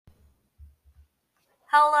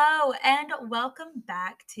Hello and welcome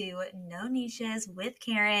back to No Niches with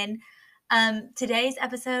Karen. Today's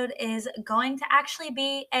episode is going to actually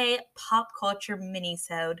be a pop culture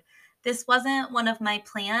minisode. This wasn't one of my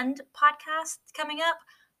planned podcasts coming up,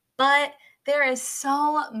 but there is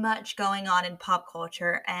so much going on in pop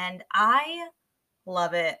culture and I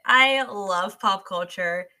love it. I love pop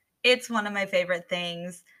culture. It's one of my favorite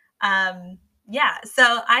things.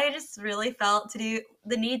 So I just really felt to do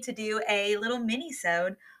the need to do a little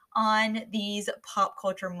mini-sode on these pop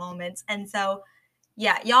culture moments. And so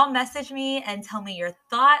yeah, y'all message me and tell me your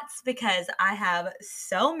thoughts because I have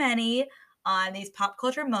so many on these pop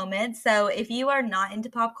culture moments. So if you are not into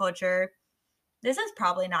pop culture, this is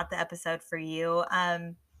probably not the episode for you.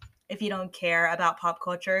 If you don't care about pop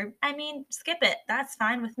culture, I mean, skip it. That's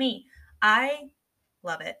fine with me. I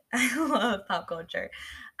love it. I love pop culture.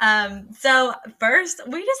 So first,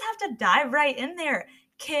 we just have to dive right in there.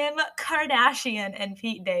 Kim Kardashian and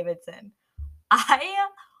Pete Davidson. I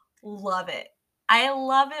love it. I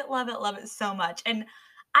love it so much. And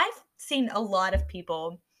I've seen a lot of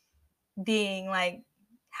people being like,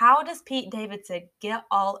 how does Pete Davidson get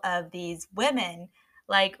all of these women?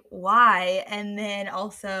 Like, why? And then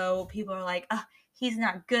also people are like, oh, he's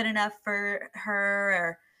not good enough for her,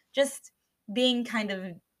 or just being kind of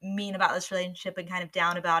mean about this relationship and kind of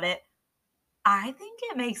down about it. I think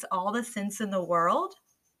it makes all the sense in the world.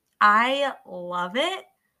 I love it.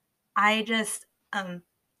 I just,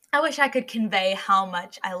 I wish I could convey how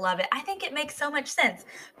much I love it. I think it makes so much sense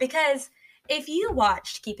because if you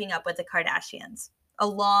watched Keeping Up with the Kardashians a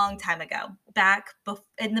long time ago,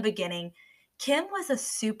 in the beginning, Kim was a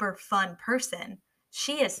super fun person.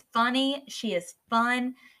 She is funny, she is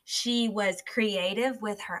fun, she was creative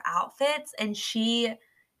with her outfits, and she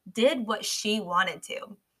did what she wanted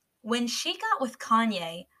to. When she got with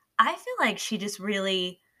Kanye, I feel like she just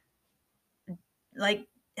really like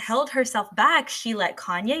held herself back. She let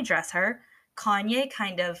Kanye dress her. Kanye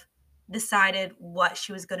kind of decided what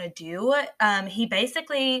she was going to do. He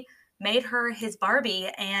basically made her his Barbie,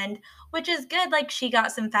 and which is good. Like she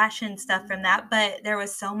got some fashion stuff from that, but there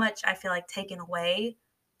was so much I feel like taken away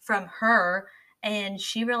from her, and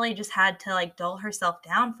she really just had to like dull herself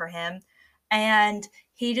down for him. And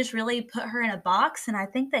he just really put her in a box, and I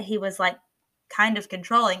think that he was like kind of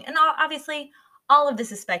controlling. And obviously, all of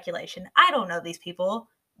this is speculation. I don't know these people,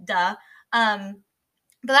 duh. Um,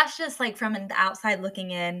 but that's just like from the outside looking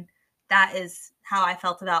in. That is how I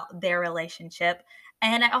felt about their relationship.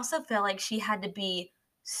 And I also feel like she had to be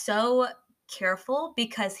so careful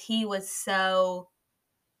because he was so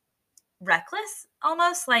reckless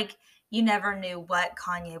almost. Like you never knew what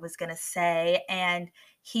Kanye was going to say. And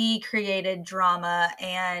he created drama.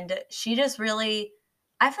 And she just really,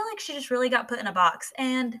 I feel like she just really got put in a box.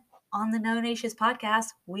 And on the No Nations podcast,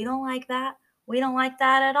 we don't like that. We don't like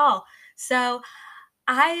that at all. So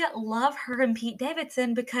I love her and Pete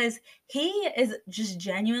Davidson because he is just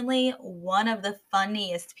genuinely one of the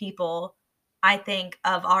funniest people, I think,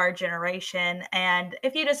 of our generation. And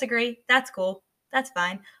if you disagree, that's cool. That's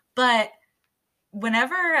fine. But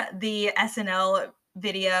whenever the SNL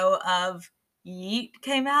video of Yeet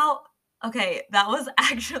came out, okay, that was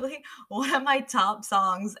actually one of my top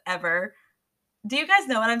songs ever. Do you guys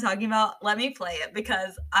know what I'm talking about? Let me play it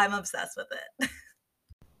because I'm obsessed with it.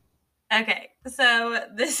 Okay, so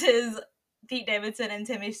this is Pete Davidson and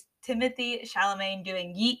Timothy Chalamet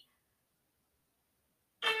doing Yeet.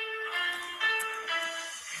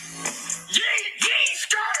 Yeet, yeet,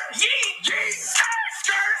 skirt, yeet, yeet, skirt,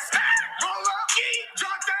 skirt, skirt, roll up, yeet,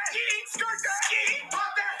 drop that, yeet, skirt that, yeet,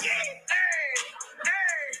 pop that, yeet, hey,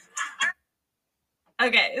 hey.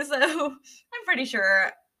 Okay, so I'm pretty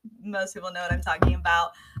sure most people know what I'm talking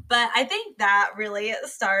about, but I think that really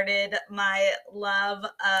started my love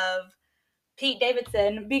of Pete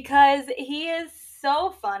Davidson because he is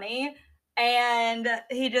so funny and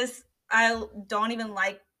I don't even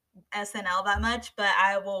like SNL that much, but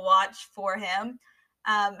I will watch for him.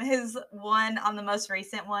 His one on the most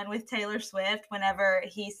recent one with Taylor Swift, whenever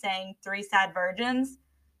he sang Three Sad Virgins,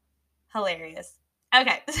 hilarious.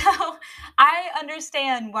 Okay, so I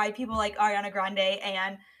understand why people like Ariana Grande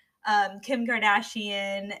and Kim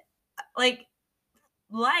Kardashian like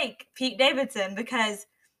Pete Davidson because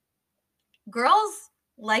girls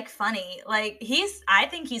like funny. Like I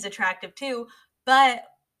think he's attractive too, but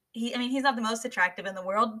he's not the most attractive in the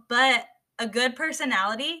world, but a good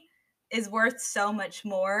personality is worth so much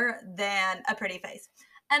more than a pretty face.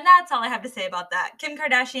 And that's all I have to say about that. Kim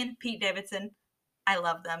Kardashian, Pete Davidson, I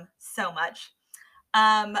love them so much.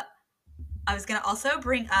 Um, I was gonna also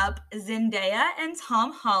bring up Zendaya and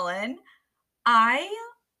Tom Holland. I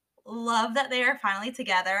love that they are finally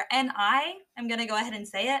together. And I am going to go ahead and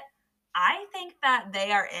say it. I think that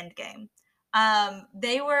they are endgame.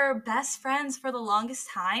 They were best friends for the longest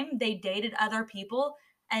time. They dated other people,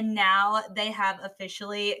 and now they have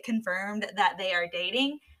officially confirmed that they are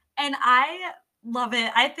dating. And I love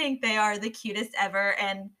it. I think they are the cutest ever.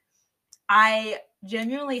 And I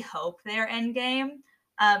genuinely hope they're endgame.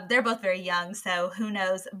 They're both very young, so who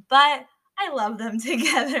knows? But I love them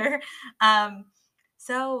together. Um,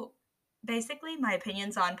 so basically, my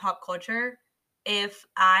opinions on pop culture, if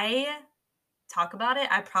I talk about it,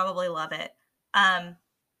 I probably love it. Um,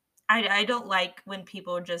 I don't like when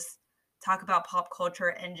people just talk about pop culture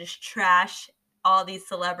and just trash all these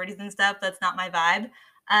celebrities and stuff. That's not my vibe.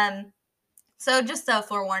 Um, so just a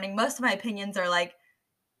forewarning, most of my opinions are like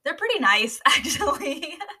they're pretty nice,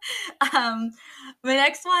 actually. um, my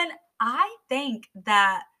next one, I think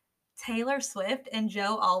that Taylor Swift and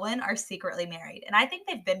Joe Alwyn are secretly married, and I think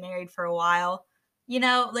they've been married for a while. You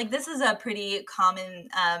know, like this is a pretty common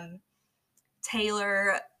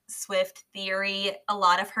Taylor Swift theory. A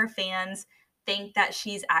lot of her fans think that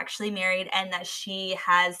she's actually married and that she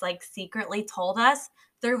has like secretly told us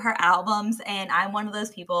through her albums. And I'm one of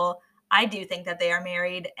those people. I do think that they are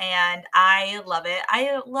married and I love it.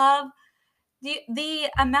 I love the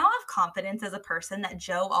amount of confidence as a person that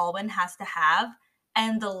Joe Alwyn has to have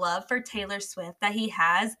and the love for Taylor Swift that he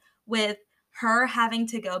has with her having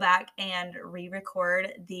to go back and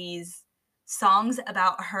re-record these songs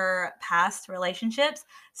about her past relationships.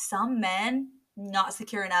 Some men not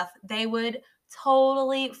secure enough, they would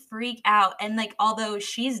totally freak out. And like although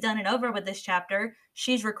she's done it over with this chapter,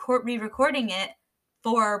 she's re-recording it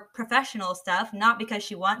for professional stuff, not because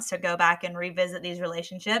she wants to go back and revisit these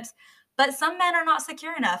relationships. But some men are not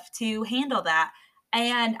secure enough to handle that.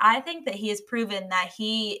 And I think that he has proven that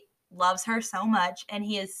he loves her so much and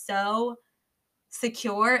he is so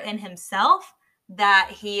secure in himself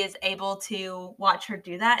that he is able to watch her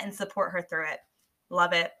do that and support her through it.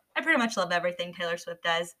 Love it. I pretty much love everything Taylor Swift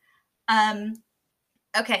does. Um,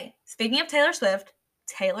 okay, speaking of Taylor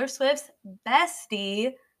Swift's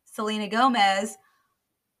bestie, Selena Gomez,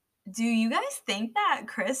 do you guys think that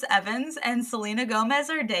Chris Evans and Selena Gomez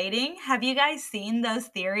are dating? Have you guys seen those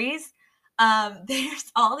theories?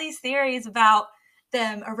 There's all these theories about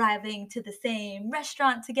them arriving to the same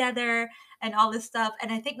restaurant together and all this stuff.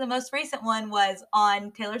 And I think the most recent one was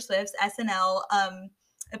on Taylor Swift's SNL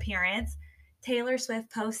appearance. Taylor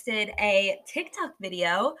Swift posted a TikTok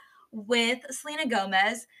video with Selena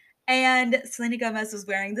Gomez, and Selena Gomez was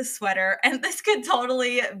wearing the sweater, and this could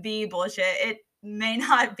totally be bullshit. It may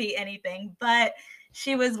not be anything, but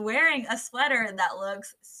she was wearing a sweater that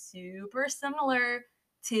looks super similar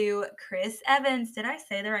to Chris Evans. Did I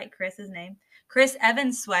say the right Chris's name? Chris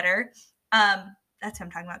Evans sweater. That's what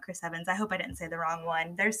I'm talking about, Chris Evans. I hope I didn't say the wrong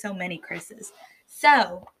one. There's so many Chris's.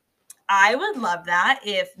 So I would love that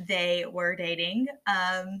if they were dating.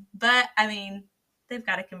 But I mean, they've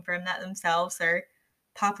got to confirm that themselves or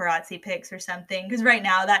paparazzi pics or something. Because right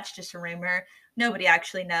now that's just a rumor. Nobody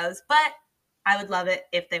actually knows. But I would love it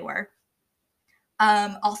if they were.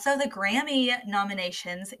 Also, the Grammy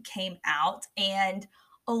nominations came out, and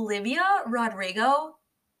Olivia Rodrigo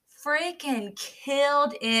freaking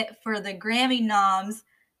killed it for the Grammy noms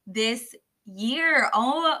this year.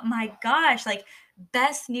 Oh my gosh, like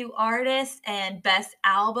best new artist and best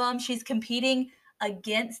album. She's competing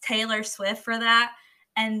against Taylor Swift for that.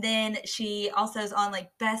 And then she also is on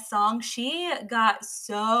like best song. She got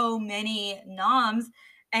so many noms.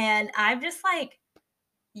 And I'm just like,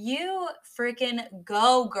 you freaking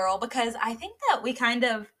go, girl, because I think that we kind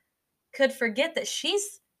of could forget that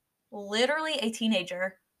she's literally a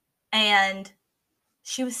teenager and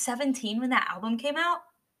she was 17 when that album came out.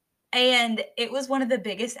 And it was one of the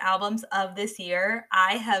biggest albums of this year.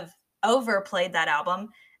 I have overplayed that album.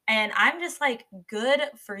 And I'm just like, good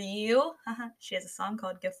for you. She has a song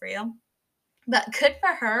called Good for You. But good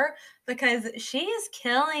for her because she is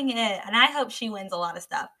killing it. And I hope she wins a lot of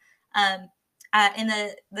stuff. Um, in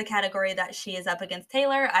the category that she is up against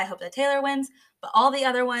Taylor, I hope that Taylor wins. But all the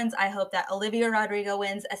other ones, I hope that Olivia Rodrigo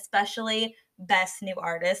wins, especially Best New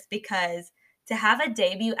Artist, because to have a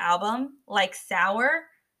debut album like Sour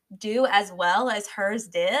do as well as hers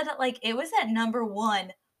did, like it was at number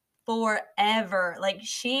one forever. Like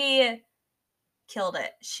she killed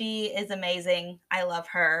it. She is amazing. I love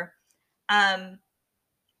her. Um,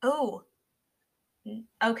 oh,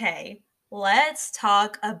 okay. Let's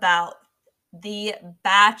talk about The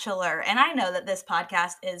Bachelor. And I know that this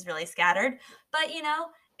podcast is really scattered, but you know,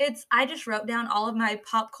 I just wrote down all of my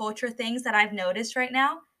pop culture things that I've noticed right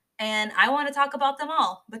now, and I want to talk about them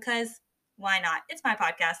all because why not? It's my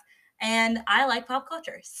podcast. and I like pop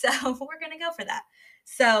culture. So we're going to go for that.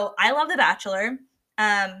 So I love The Bachelor.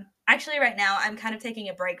 Actually, right now, I'm kind of taking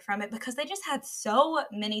a break from it because they just had so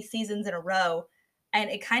many seasons in a row, and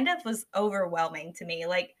it kind of was overwhelming to me.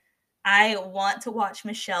 Like, I want to watch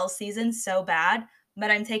Michelle's season so bad, but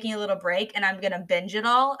I'm taking a little break and I'm going to binge it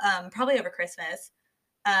all, probably over Christmas,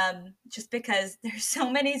 just because there's so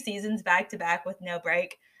many seasons back to back with no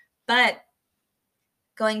break. But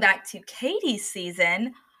going back to Katie's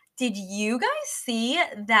season, did you guys see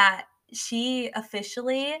that she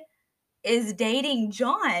officially is dating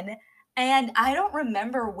John? And I don't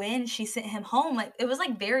remember when she sent him home. Like, it was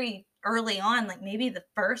like very early on, like maybe the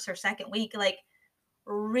first or second week, like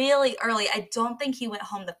really early. I don't think he went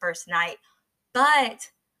home the first night, but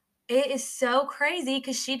it is so crazy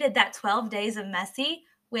because she did that 12 Days of Messy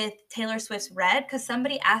with Taylor Swift's Red because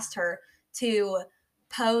somebody asked her to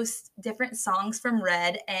post different songs from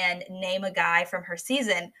Red and name a guy from her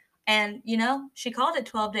season. And, she called it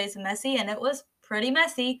 12 Days of Messy, and it was pretty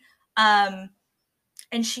messy.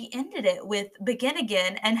 And she ended it with Begin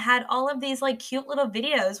Again and had all of these like cute little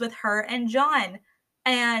videos with her and John.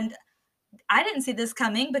 And I didn't see this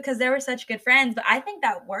coming because they were such good friends, but I think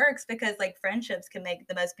that works because like friendships can make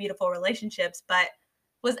the most beautiful relationships. But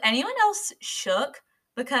was anyone else shook?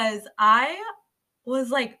 Because I was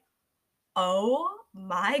like, oh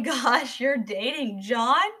my gosh, you're dating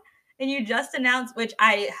John? And you just announced, which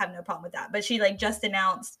I have no problem with that, but she like just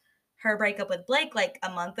announced her breakup with Blake like a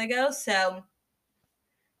month ago. So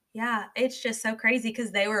yeah, it's just so crazy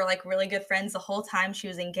because they were like really good friends the whole time she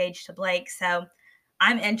was engaged to Blake. So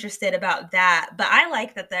I'm interested about that. But I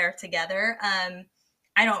like that they're together.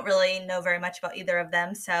 I don't really know very much about either of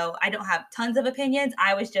them, so I don't have tons of opinions.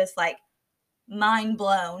 I was just like mind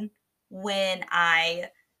blown when I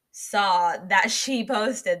saw that she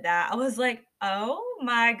posted that. I was like, oh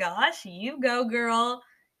my gosh, you go, girl.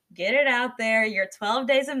 Get it out there. Your 12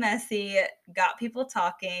 days of messy got people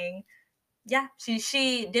talking. Yeah,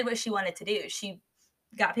 she did what she wanted to do. She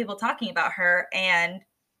got people talking about her, and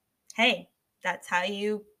hey, that's how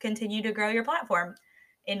you continue to grow your platform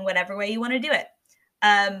in whatever way you want to do it.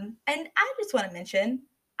 And I just want to mention,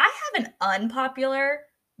 I have an unpopular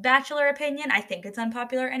Bachelor opinion. I think it's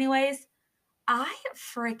unpopular anyways. I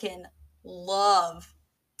freaking love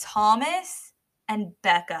Thomas and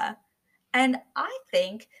Becca. And I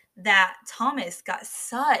think that Thomas got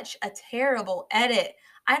such a terrible edit.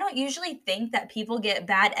 I don't usually think that people get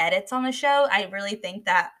bad edits on the show. I really think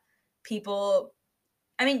that people,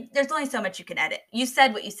 I mean, there's only so much you can edit. You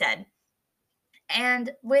said what you said.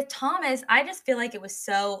 And with Thomas, I just feel like it was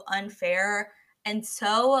so unfair and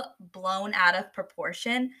so blown out of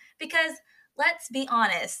proportion because let's be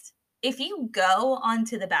honest, if you go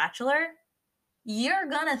onto The Bachelor, you're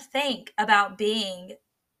gonna think about being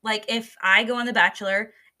like, if I go on The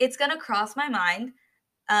Bachelor, it's gonna cross my mind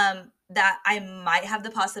that I might have the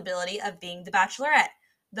possibility of being the Bachelorette.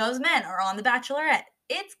 Those men are on the Bachelorette.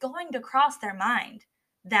 It's going to cross their mind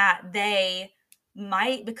that they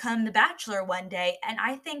might become the Bachelor one day. And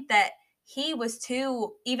I think that he was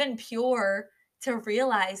too even pure to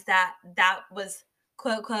realize that that was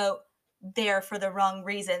quote, quote, there for the wrong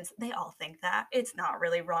reasons. They all think that. It's not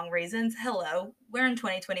really wrong reasons. Hello, we're in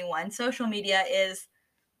 2021. Social media is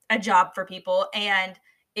a job for people. And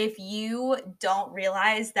if you don't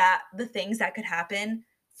realize that the things that could happen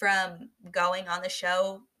from going on the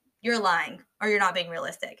show, you're lying or you're not being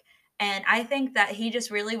realistic. And I think that he just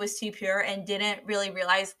really was too pure and didn't really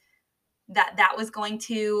realize that that was going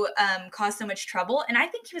to cause so much trouble. And I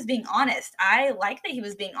think he was being honest. I like that he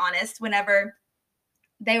was being honest whenever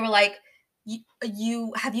they were like,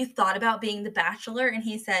 you have you thought about being the Bachelor? And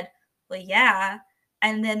he said, well, yeah.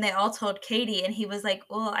 And then they all told Katie, and he was like,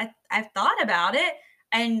 well, I've thought about it.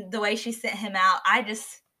 And the way she sent him out, I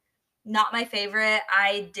just, not my favorite.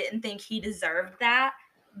 I didn't think he deserved that.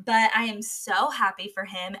 But I am so happy for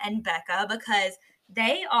him and Becca because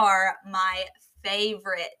they are my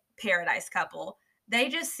favorite Paradise couple. They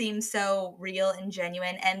just seem so real and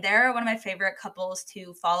genuine. And they're one of my favorite couples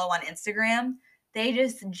to follow on Instagram. They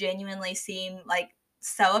just genuinely seem like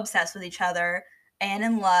so obsessed with each other and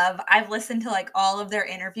in love. I've listened to like all of their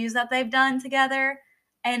interviews that they've done together,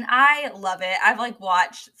 and I love it. I've like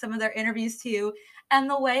watched some of their interviews too, and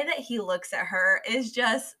the way that he looks at her is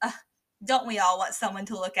just, don't we all want someone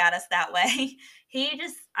to look at us that way?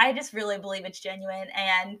 I just really believe it's genuine,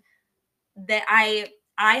 and that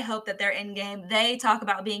I hope that they're in game. They talk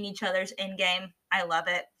about being each other's in game. I love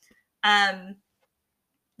it. Um,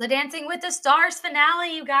 the Dancing with the Stars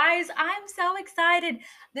finale, you guys. I'm so excited.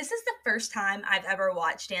 This is the first time I've ever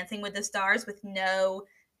watched Dancing with the Stars with no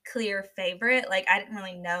clear favorite. Like, I didn't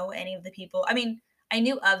really know any of the people. I mean, I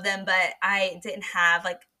knew of them, but I didn't have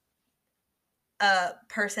like a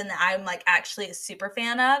person that I'm like actually a super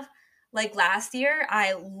fan of. Like last year,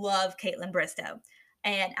 I love Caitlin Bristow.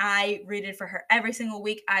 And I rooted for her every single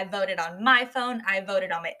week. I voted on my phone. I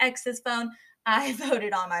voted on my ex's phone. I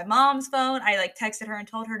voted on my mom's phone. I like texted her and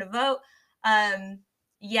told her to vote. Um,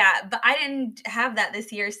 yeah, but I didn't have that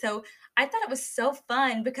this year. So I thought it was so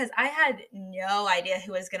fun because I had no idea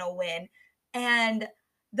who was going to win. And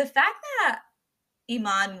the fact that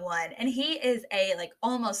Iman won, and he is a like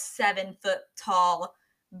almost 7 foot tall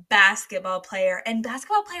basketball player, and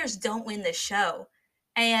basketball players don't win this show,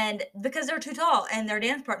 and because they're too tall, and their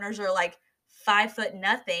dance partners are like 5 foot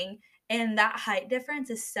nothing, and that height difference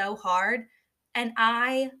is so hard. And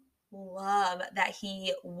I love that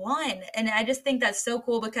he won, and I just think that's so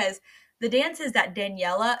cool because the dances that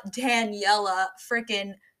Daniela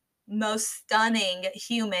freaking most stunning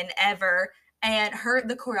human ever, and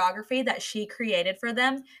the choreography that she created for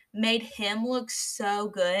them made him look so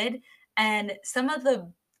good. And some of the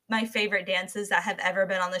my favorite dances that have ever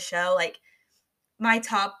been on the show, like my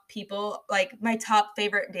top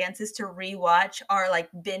favorite dances to rewatch are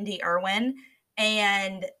like Bindi Irwin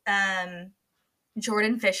and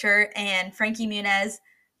Jordan Fisher and Frankie Muniz,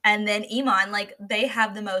 and then Iman, like they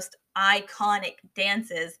have the most iconic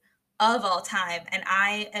dances of all time. And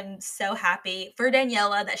I am so happy for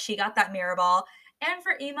Daniela that she got that mirror ball, and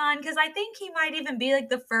for Iman because I think he might even be like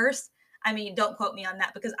the first. I mean, don't quote me on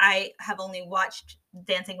that because I have only watched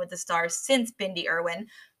Dancing with the Stars since Bindi Irwin,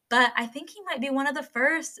 but I think he might be one of the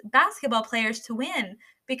first basketball players to win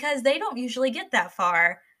because they don't usually get that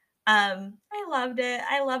far. I loved it.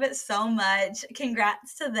 I love it so much.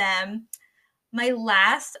 Congrats to them. My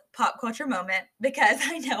last pop culture moment, because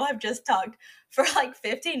I know I've just talked for like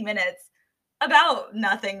 15 minutes about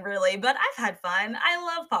nothing really, but I've had fun. I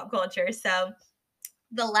love pop culture. So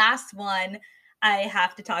the last one I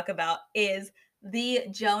have to talk about is the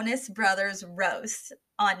Jonas Brothers roast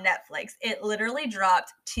on Netflix. It literally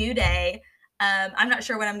dropped today. I'm not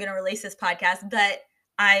sure when I'm going to release this podcast, but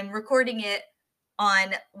I'm recording it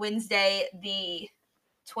on Wednesday, the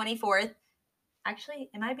 24th. Actually,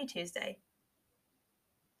 it might be Tuesday.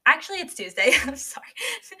 Actually, it's Tuesday. I'm sorry.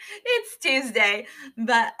 It's Tuesday,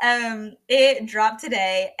 but it dropped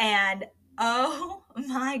today, and oh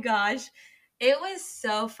my gosh, it was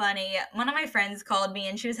so funny. One of my friends called me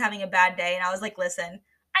and she was having a bad day, and I was like, "Listen,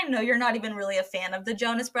 I know you're not even really a fan of the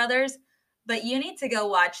Jonas Brothers, but you need to go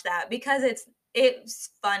watch that because it's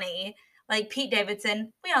funny." Like Pete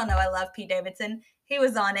Davidson, we all know I love Pete Davidson. He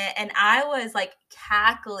was on it, and I was like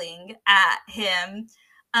cackling at him.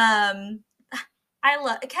 Um, I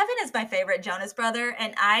love Kevin is my favorite Jonas brother,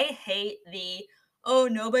 and I hate the "oh,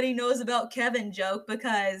 nobody knows about Kevin" joke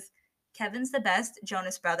because Kevin's the best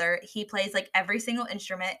Jonas brother. He plays like every single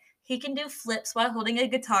instrument. He can do flips while holding a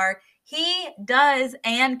guitar. He does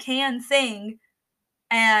and can sing,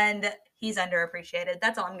 and he's underappreciated.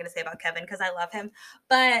 That's all I'm going to say about Kevin because I love him.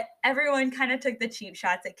 But everyone kind of took the cheap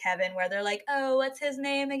shots at Kevin where they're like, "Oh, what's his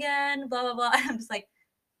name again? Blah, blah, blah." And I'm just like,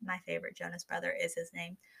 my favorite Jonas brother is his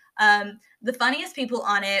name. The funniest people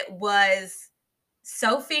on it was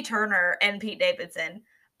Sophie Turner and Pete Davidson.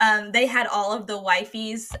 They had all of the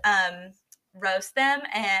wifeys roast them,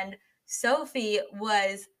 and Sophie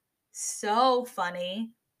was so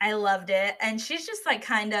funny. I loved it. And she's just like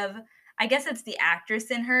kind of, I guess it's the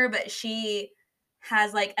actress in her, but she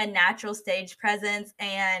has like a natural stage presence,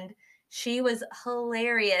 and she was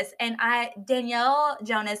hilarious. And Danielle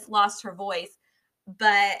Jonas lost her voice,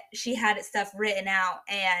 but she had stuff written out,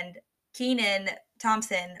 and Keenan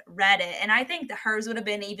Thompson read it. And I think that hers would have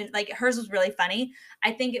been even like hers was really funny.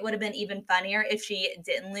 I think it would have been even funnier if she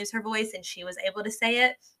didn't lose her voice and she was able to say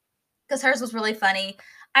it because hers was really funny.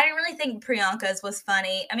 I didn't really think Priyanka's was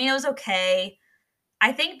funny. I mean, it was okay.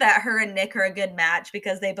 I think that her and Nick are a good match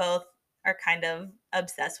because they both are kind of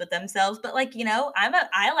obsessed with themselves. But like,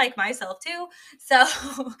 I like myself too. So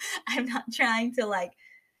I'm not trying to like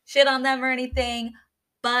shit on them or anything.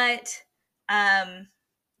 But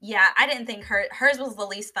yeah, I didn't think hers was the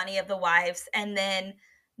least funny of the wives. And then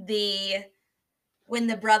the when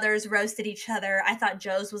the brothers roasted each other, I thought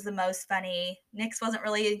Joe's was the most funny. Nick's wasn't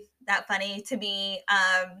really that funny to me.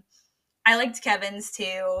 I liked Kevin's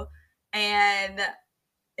too. And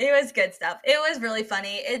it was good stuff. It was really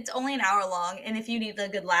funny. It's only an hour long, and if you need a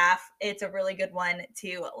good laugh, it's a really good one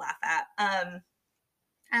to laugh at.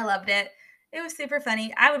 I loved it. It was super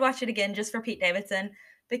funny. I would watch it again just for Pete Davidson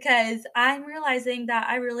because I'm realizing that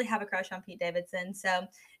I really have a crush on Pete Davidson. So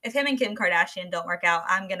if him and Kim Kardashian don't work out,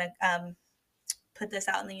 I'm gonna put this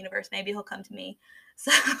out in the universe. Maybe he'll come to me.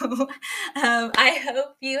 So I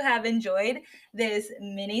hope you have enjoyed this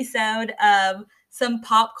mini-sode of some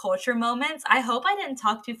pop culture moments. I hope I didn't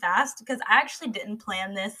talk too fast because I actually didn't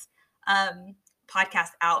plan this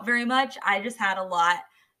podcast out very much. I just had a lot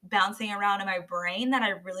bouncing around in my brain that I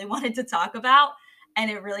really wanted to talk about. And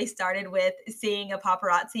it really started with seeing a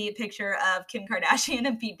paparazzi picture of Kim Kardashian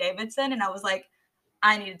and Pete Davidson. And I was like,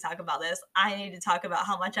 I need to talk about this. I need to talk about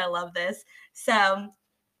how much I love this. So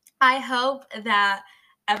I hope that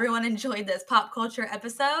everyone enjoyed this pop culture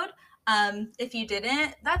episode. If you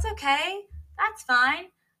didn't, that's okay. That's fine.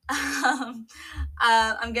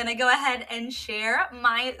 I'm going to go ahead and share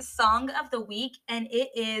my song of the week, and it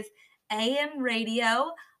is AM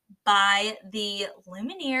Radio by the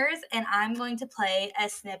Lumineers, and I'm going to play a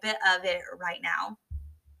snippet of it right now.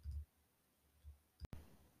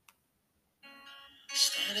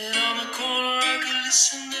 Standing on the corner, I could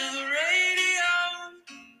listen to the radio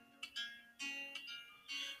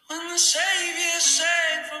when the Savior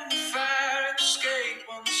sang from the fire escape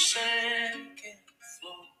on the second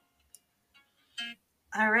floor.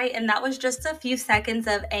 All right, and that was just a few seconds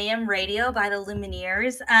of AM Radio by the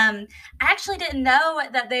Lumineers. I actually didn't know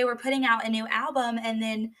that they were putting out a new album, and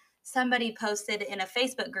then somebody posted in a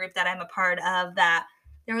Facebook group that I'm a part of that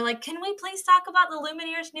they were like, "Can we please talk about the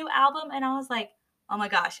Lumineers' new album?" And I was like, "Oh my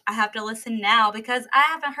gosh, I have to listen now because I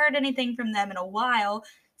haven't heard anything from them in a while."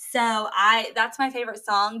 So that's my favorite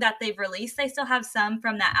song that they've released. They still have some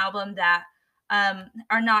from that album that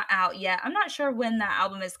are not out yet. I'm not sure when that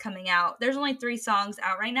album is coming out. There's only 3 songs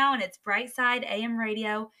out right now, and it's Bright Side, AM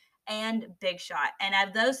Radio, and Big Shot. And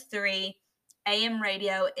of those 3, AM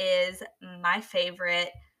Radio is my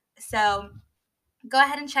favorite. So go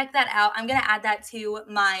ahead and check that out. I'm going to add that to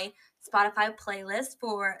my Spotify playlist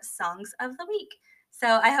for songs of the week. So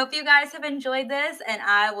I hope you guys have enjoyed this, and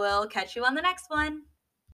I will catch you on the next one.